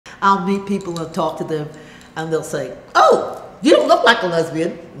I'll meet people and talk to them, and they'll say, "Oh, you don't look like a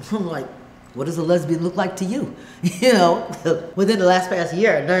lesbian." I'm like, "What does a lesbian look like to you?" You know, within the past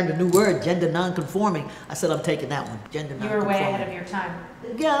year, I learned a new word, gender-nonconforming. I said, I'm taking that one, gender-nonconforming. You were way ahead of your time.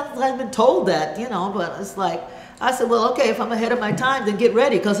 Yeah, I've been told that, you know, but it's like, I said, well, okay, if I'm ahead of my time, then get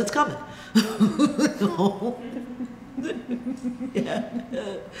ready, because it's coming. Yeah.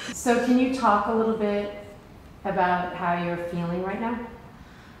 So can you talk a little bit about how you're feeling right now?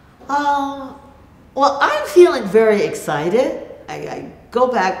 Well, I'm feeling very excited. I go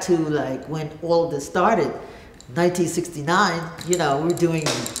back to like when all of this started, 1969, you know, we're doing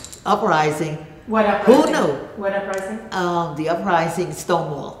uprising. What uprising? Who knew? What uprising? The uprising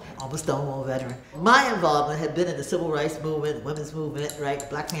Stonewall. I'm a Stonewall veteran. My involvement had been in the civil rights movement, women's movement, right?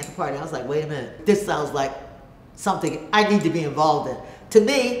 Black Panther Party. I was like, wait a minute, this sounds like something I need to be involved in. To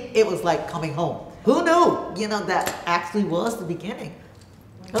me, it was like coming home. Who knew, you know, that actually was the beginning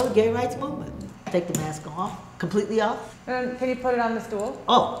of the gay rights movement. Take the mask off, completely off. Can you put it on the stool?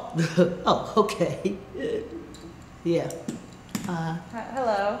 Oh, oh, okay. Yeah.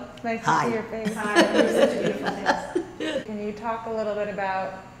 Hello, nice Hi. to see your face. Hi, you're such a beautiful face. Can you talk a little bit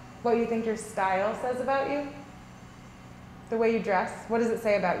about what you think your style says about you? The way you dress, what does it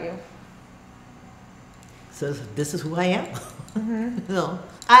say about you? So this is who I am. You know,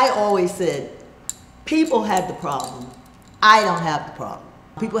 I always said, people had the problem. I don't have the problem.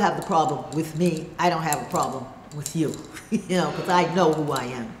 People have the problem with me. I don't have a problem with you. You know, because I know who I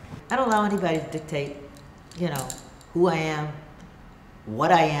am. I don't allow anybody to dictate, you know, who I am,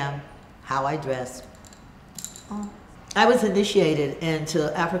 what I am, how I dress. I was initiated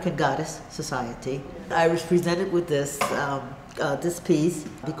into African Goddess Society. I was presented with this, this piece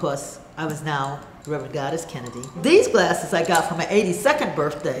because I was now Reverend Goddess Kennedy. These glasses I got for my 82nd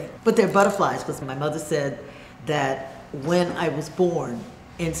birthday, but they're butterflies because my mother said that when I was born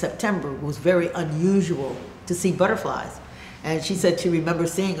in September, it was very unusual to see butterflies. And she said she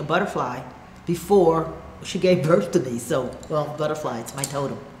remembers seeing a butterfly before she gave birth to me. So, well, butterfly, it's my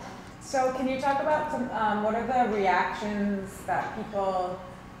totem. So can you talk about some, what are the reactions that people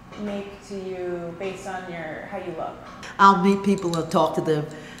make to you based on how you look? I'll meet people and talk to them,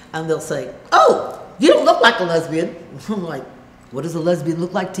 and they'll say, "Oh, you don't look like a lesbian." I'm like, what does a lesbian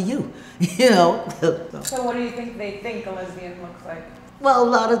look like to you? You know? So what do you think they think a lesbian looks like? Well, a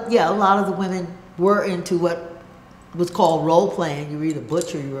lot of the women were into what was called role playing. You're either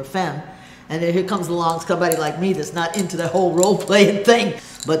butch or you're a femme. And then here comes along somebody like me that's not into the whole role playing thing,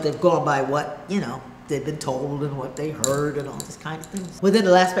 but they've gone by what, you know, they've been told and what they heard and all this kind of things. Within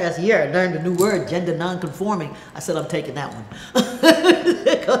the past year, I learned a new word, gender-nonconforming. I said, I'm taking that one.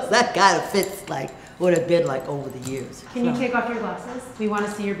 Because that kind of fits like what it's been like over the years. Can you take off your glasses? We want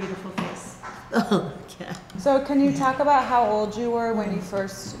to see your beautiful face. Oh, yeah. So can you talk about how old you were when you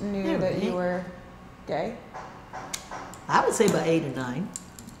first knew that you were gay? I would say about 8 or 9.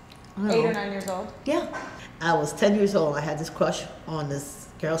 8 or 9 years old? Yeah. I was 10 years old. I had this crush on this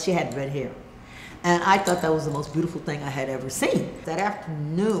girl. She had red hair. And I thought that was the most beautiful thing I had ever seen. That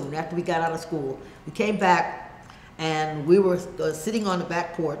afternoon, after we got out of school, we came back and we were sitting on the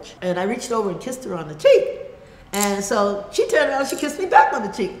back porch, and I reached over and kissed her on the cheek. And so she turned around and she kissed me back on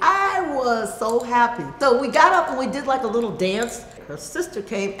the cheek. I was so happy. So we got up and we did like a little dance. Her sister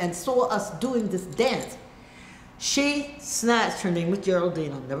came and saw us doing this dance. She snatched, her name was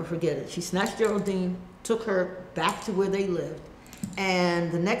Geraldine, I'll never forget it. She snatched Geraldine, took her back to where they lived.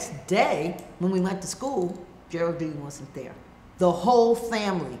 And the next day, when we went to school, Geraldine wasn't there. The whole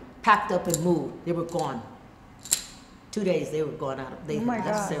family packed up and moved. They were gone. 2 days they were gone out. They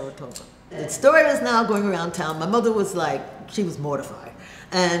left Saratoga. The story is now going around town. My mother was like, she was mortified.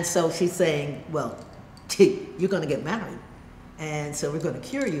 And so she's saying, well, you're gonna get married. And so we're gonna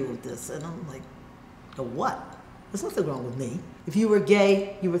cure you of this. And I'm like, a what? There's nothing wrong with me. If you were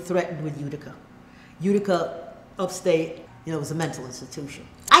gay, you were threatened with Utica. Utica, upstate, you know, it was a mental institution.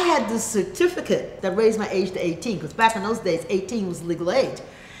 I had this certificate that raised my age to 18, because back in those days, 18 was legal age.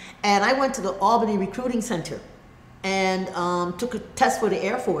 And I went to the Albany Recruiting Center and took a test for the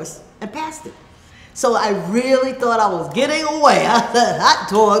Air Force and passed it. So I really thought I was getting away. I said, hot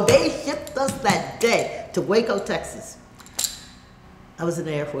dog, they shipped us that day to Waco, Texas. I was in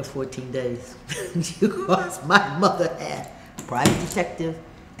the Air Force 14 days because my mother had a private detective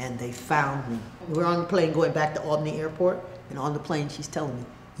and they found me. We're on the plane going back to Albany Airport, and on the plane she's telling me,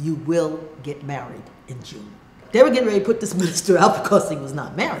 you will get married in June. They were getting ready to put this minister out because he was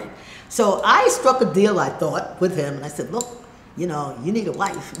not married. So I struck a deal, I thought, with him, and I said, look, you know, you need a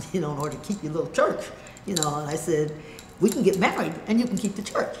wife, you know, in order to keep your little church. You know, and I said, we can get married and you can keep the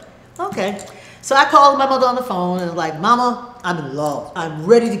church. Okay. So I called my mother on the phone and was like, Mama, I'm in love. I'm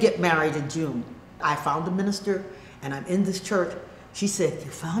ready to get married in June. I found a minister and I'm in this church. She said, you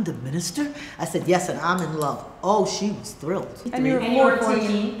found a minister? I said, yes, and I'm in love. Oh, she was thrilled. And you were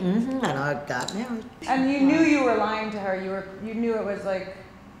 14. And I got married. And you knew you were lying to her. You knew it was like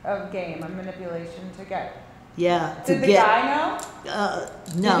a game, a manipulation to get. Yeah. Did the guy know?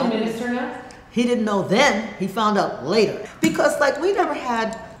 No. Did the minister know? He didn't know then. He found out later. Because like we never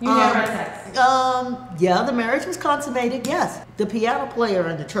had. You never had sex. Yeah, the marriage was consummated. Yes. The piano player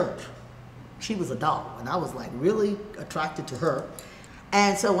in the church. She was a doll, and I was like really attracted to her.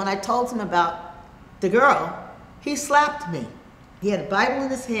 And so when I told him about the girl, he slapped me. He had a Bible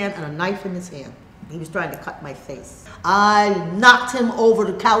in his hand and a knife in his hand. He was trying to cut my face. I knocked him over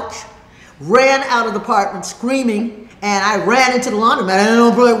the couch, ran out of the apartment screaming, and I ran into the laundromat. I didn't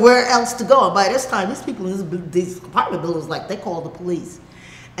know where else to go. And by this time, these people in these apartment buildings, like they called the police.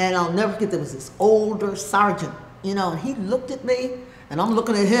 And I'll never forget, there was this older sergeant, you know, and he looked at me, and I'm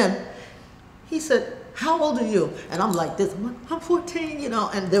looking at him. He said, how old are you? And I'm like this, I'm 14, you know,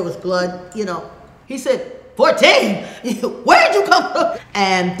 and there was blood, you know. He said, 14? Where'd you come from?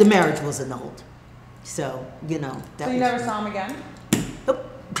 And the marriage was annulled. So, you know. So you never saw him again? Nope.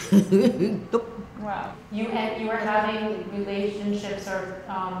 Nope. Wow. You were having relationships or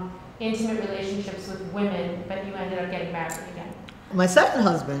intimate relationships with women, but you ended up getting married again. My second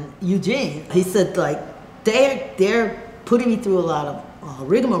husband, Eugene, he said, like, they're putting me through a lot of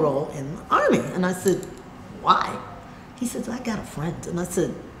rigmarole in the army. And I said, why? He said, I got a friend. And I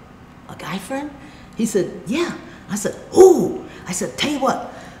said, a guy friend? He said, yeah. I said, ooh. I said, tell you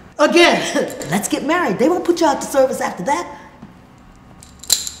what, again, let's get married. They won't put you out to service after that.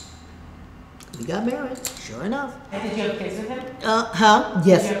 We got married, sure enough. And did you have kids with him?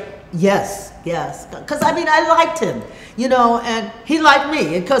 Yes. Yes, yes. Because, I mean, I liked him, you know, and he liked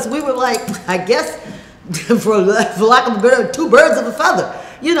me. Because we were like, I guess, for lack of a better, two birds of a feather.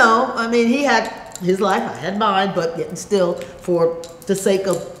 You know, I mean, he had his life, I had mine, but yet still, for the sake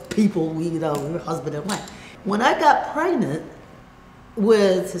of people, we were husband and wife. When I got pregnant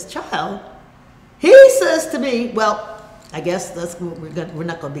with his child, he says to me, well, I guess we're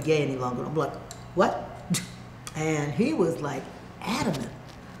not going to be gay any longer. I'm like, what? And he was like adamant.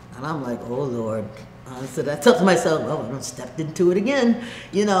 And I'm like, oh, Lord. I said, I thought to myself, well, I stepped into it again,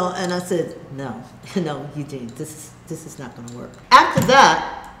 you know, and I said, no, Eugene, this is not going to work. After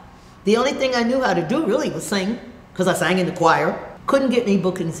that, the only thing I knew how to do really was sing, because I sang in the choir. Couldn't get any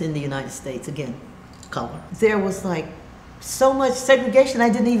bookings in the United States, again, color. There was like so much segregation I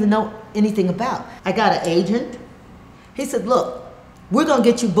didn't even know anything about. I got an agent. He said, look, we're going to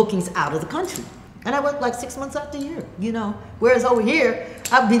get you bookings out of the country. And I worked like 6 months out the year, you know. Whereas over here,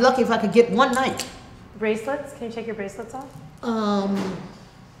 I'd be lucky if I could get one night. Bracelets? Can you take your bracelets off? I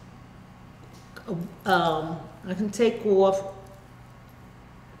can take off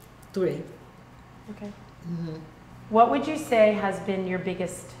 3. Okay. What would you say has been your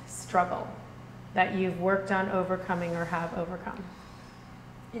biggest struggle that you've worked on overcoming or have overcome?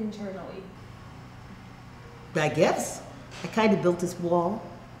 Internally. I guess. I kind of built this wall,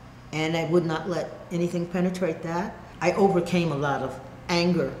 and I would not let anything penetrate that. I overcame a lot of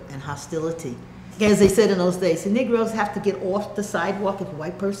anger and hostility. As they said in those days, the Negroes have to get off the sidewalk if a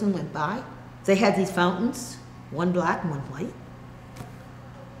white person went by. They had these fountains, one black and one white.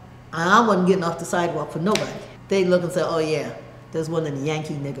 And I wasn't getting off the sidewalk for nobody. They'd look and say, oh yeah, there's one of the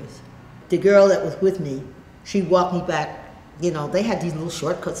Yankee niggers. The girl that was with me, she walked me back. You know, they had these little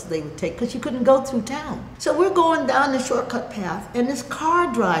shortcuts they would take because you couldn't go through town. So we're going down the shortcut path, and this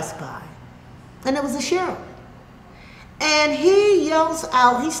car drives by, and it was a sheriff. And he yells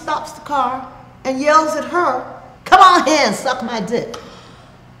out, he stops the car and yells at her, come on here and suck my dick.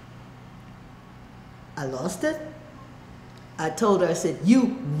 I lost it. I told her, I said,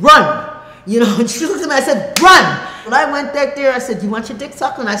 you run. You know, and she looked at me, I said, run. When I went back there, I said, you want your dick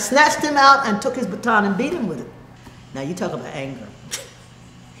sucked? And I snatched him out and took his baton and beat him with it. Now you talk about anger.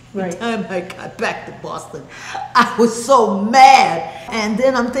 Right. By the time I got back to Boston, I was so mad. And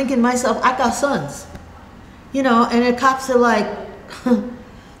then I'm thinking to myself, I got sons. You know, and the cops are like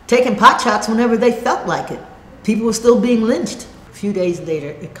taking pot shots whenever they felt like it. People were still being lynched. A few days later,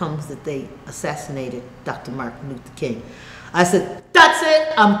 it comes that they assassinated Dr. Martin Luther King. I said, that's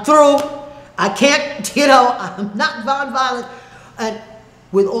it, I'm through. I can't, you know, I'm not nonviolent. And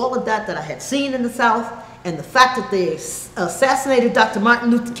with all of that I had seen in the South, and the fact that they assassinated Dr.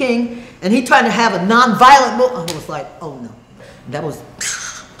 Martin Luther King, and he tried to have a nonviolent movement, I was like, oh no. That was,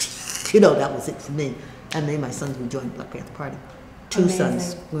 you know, that was it for me. And then my sons would join the Black Panther Party. Two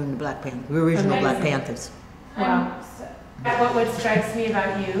sons were in the Black Panther, the original Black Panthers. Wow. What strikes me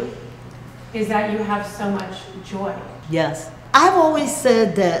about you is that you have so much joy. Yes. I've always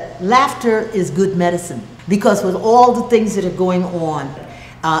said that laughter is good medicine, because with all the things that are going on,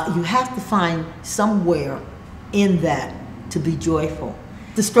 you have to find somewhere in that to be joyful.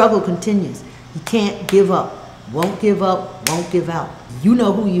 The struggle continues. You can't give up. Won't give up, won't give out. You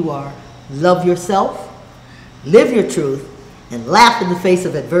know who you are. Love yourself, live your truth, and laugh in the face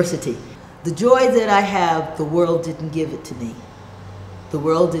of adversity. The joy that I have, the world didn't give it to me. The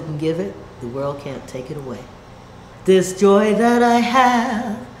world didn't give it, the world can't take it away. This joy that I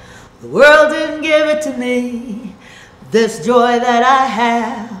have, the world didn't give it to me. This joy that I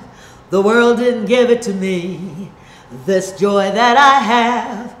have, the world didn't give it to me. This joy that I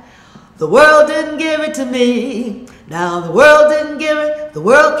have, the world didn't give it to me. Now the world didn't give it, the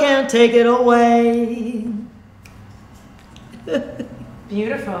world can't take it away.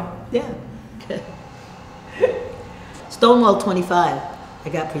 Beautiful. Yeah. Stonewall 25, I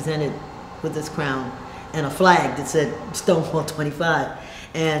got presented with this crown and a flag that said Stonewall 25.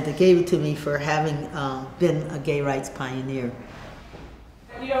 And they gave it to me for having been a gay rights pioneer.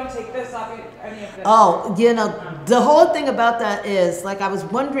 You don't take this off any of this? Oh, you know, the whole thing about that is, like, I was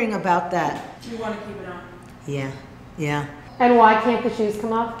wondering about that. You want to keep it on? Yeah, yeah. And why can't the shoes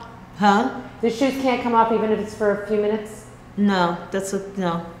come off? Huh? The shoes can't come off even if it's for a few minutes? No, that's a,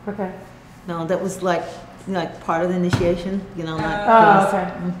 no. Okay. No, that was like part of the initiation, you know. Not, Oh,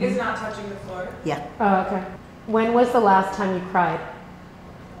 okay. Mm-hmm. Is not touching the floor? Yeah. Oh, okay. When was the last time you cried?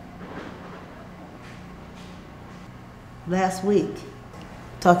 Last week,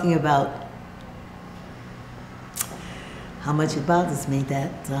 talking about how much it bothers me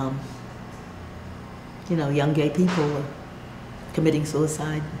that, you know, young gay people are committing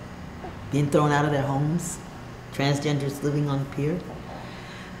suicide, being thrown out of their homes, transgenders living on the pier.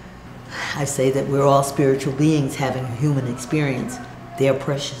 I say that we're all spiritual beings having a human experience. They're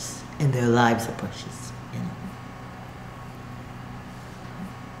precious, and their lives are precious. You know?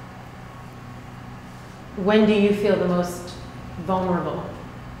 When do you feel the most vulnerable?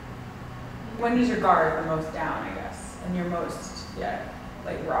 When is your guard the most down, I guess? And you're most, yeah,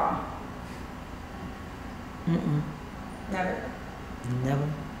 like raw? Mm-mm. Never? Never.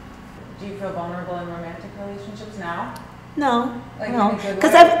 Do you feel vulnerable in romantic relationships now? No, Like no. in a good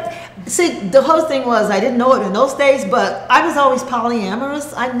Because way? see, the whole thing was, I didn't know it in those days, but I was always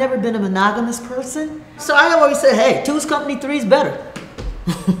polyamorous. I've never been a monogamous person. So I always said, hey, two's company, three's better.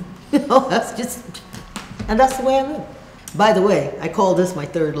 You know, that's just, and that's the way I live. By the way, I call this my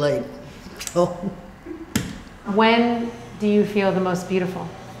third leg. So, When do you feel the most beautiful?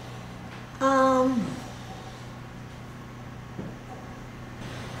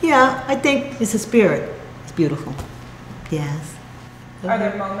 yeah, I think it's a spirit. It's beautiful. Yes. Are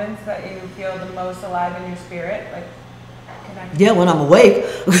there moments that you feel the most alive in your spirit? Like connected? Yeah, when I'm awake,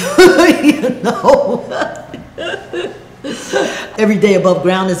 you know. Every day above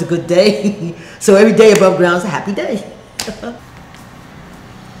ground is a good day. So every day above ground is a happy day.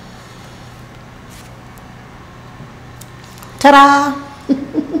 Ta-da!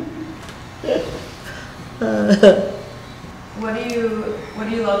 What do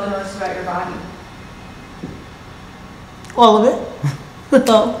you love the most about your body? All of it.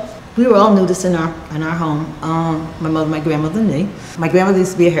 We were all nudists in our home. My mother, my grandmother, and me. My grandmother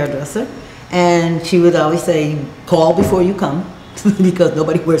used to be a hairdresser, and she would always say, "Call before you come," because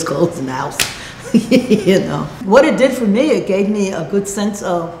nobody wears clothes in the house. You know. What it did for me, it gave me a good sense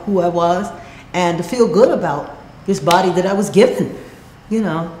of who I was, and to feel good about this body that I was given. You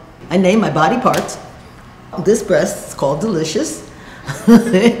know, I named my body parts. This breast is called Delicious.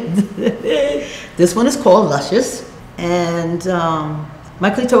 This one is called Luscious. And my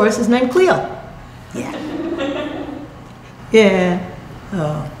clitoris is named Cleo. Yeah. Yeah.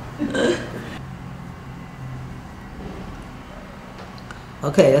 Oh.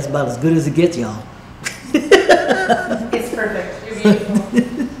 Okay, that's about as good as it gets, y'all. It's perfect. You're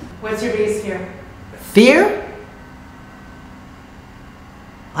beautiful. What's your biggest fear? Fear?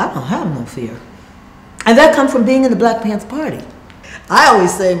 I don't have no fear. And that comes from being in the Black Panther Party. I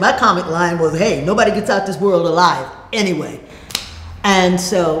always say, my comic line was, hey, nobody gets out this world alive anyway. And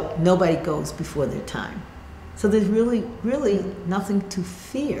so nobody goes before their time. So there's really, really nothing to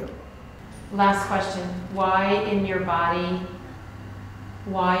fear. Last question. Why in your body?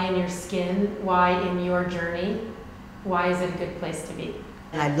 Why in your skin? Why in your journey? Why is it a good place to be?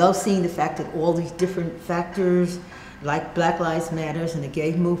 And I love seeing the fact that all these different factors, like Black Lives Matters and the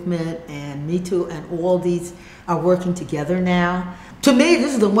gay movement and Me Too, and all these are working together now. To me,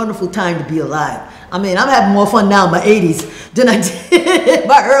 this is a wonderful time to be alive. I mean, I'm having more fun now in my 80s than I did in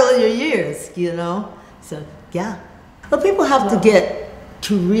my earlier years, you know? So, yeah. But people have to get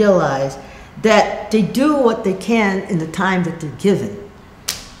to realize that they do what they can in the time that they're given,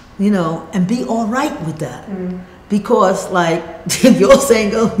 you know, and be all right with that. Because like you're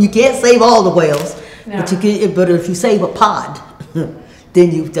saying, oh, you can't save all the whales, No. but if you save a pod,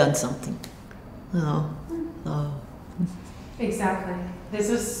 then you've done something. You know? Exactly. This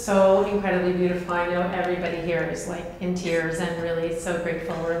was so incredibly beautiful. I know everybody here is like in tears and really so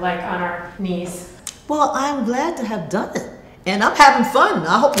grateful. We're like on our knees. Well, I'm glad to have done it. And I'm having fun.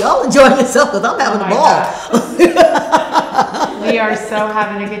 I hope y'all enjoy yourself because I'm having a ball. We are so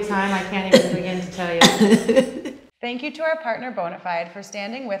having a good time. I can't even begin to tell you. Thank you to our partner Bonafide for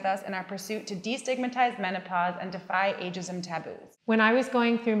standing with us in our pursuit to destigmatize menopause and defy ageism taboos. When I was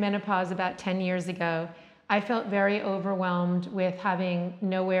going through menopause about 10 years ago, I felt very overwhelmed with having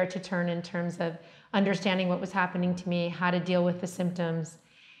nowhere to turn in terms of understanding what was happening to me, how to deal with the symptoms.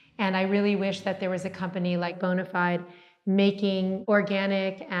 And I really wish that there was a company like Bonafide making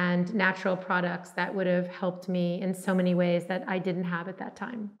organic and natural products that would have helped me in so many ways that I didn't have at that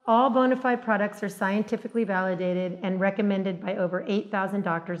time. All Bonafide products are scientifically validated and recommended by over 8,000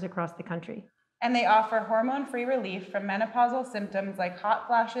 doctors across the country. And they offer hormone-free relief from menopausal symptoms like hot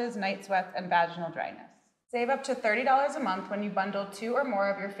flashes, night sweats, and vaginal dryness. Save up to $30 a month when you bundle 2 or more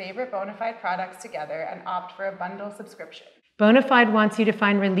of your favorite Bonafide products together and opt for a bundle subscription. Bonafide wants you to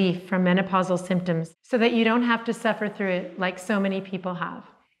find relief from menopausal symptoms so that you don't have to suffer through it like so many people have.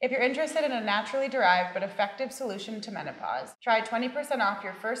 If you're interested in a naturally derived but effective solution to menopause, try 20% off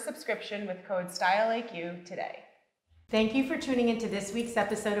your first subscription with code StyleLikeU today. Thank you for tuning into this week's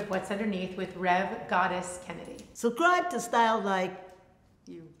episode of What's Underneath with Rev Goddess Kennedy. Subscribe to Style Like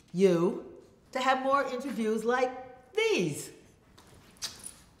You to have more interviews like these.